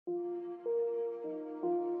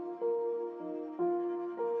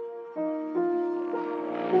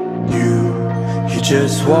You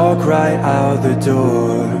just walk right out the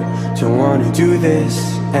door. Don't wanna do this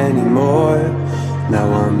anymore. Now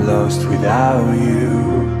I'm lost without you.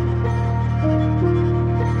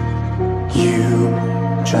 You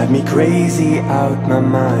drive me crazy out my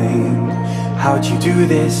mind. How'd you do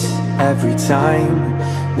this every time?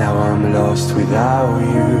 Now I'm lost without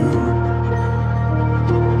you.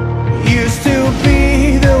 Used to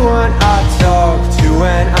be the one I talk to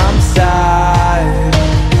when I'm sad.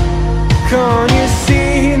 Can't you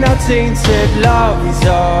see now tainted love is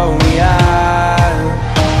all we have?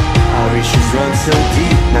 Our issues run so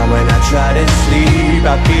deep, now when I try to sleep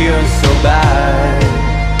I feel so bad.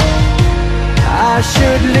 I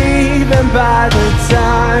should leave and by the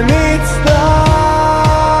time it's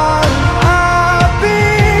done I'll be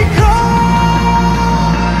gone.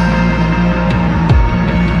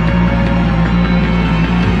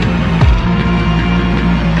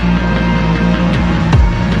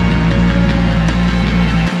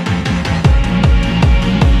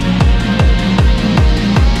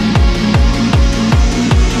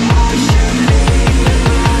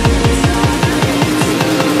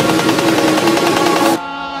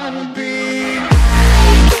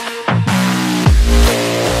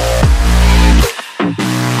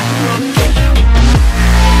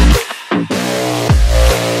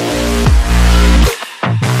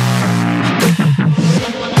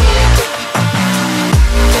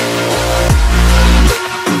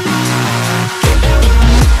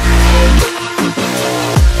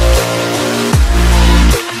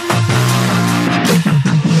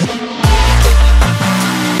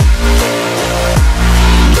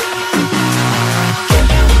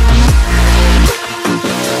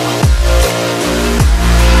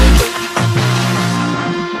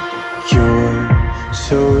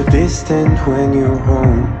 Distant when you're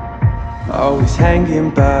home, always hanging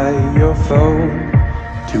by your phone.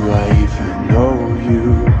 Do I even know you?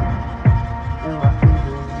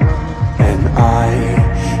 And I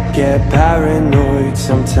get paranoid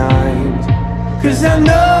sometimes, 'cause I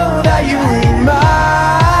know that you ain't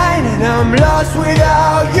mine, and I'm lost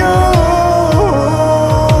without you.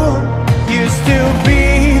 Used to be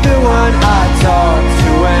the one I talk to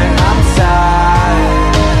when I'm sad.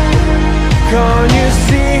 Can't you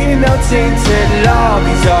see now tainted love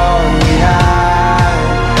is all we have?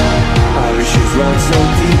 Our issues run so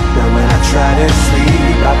deep, now when I try to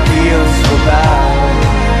sleep I feel so bad.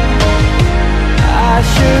 I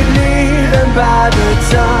should leave and by the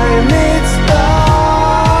time it's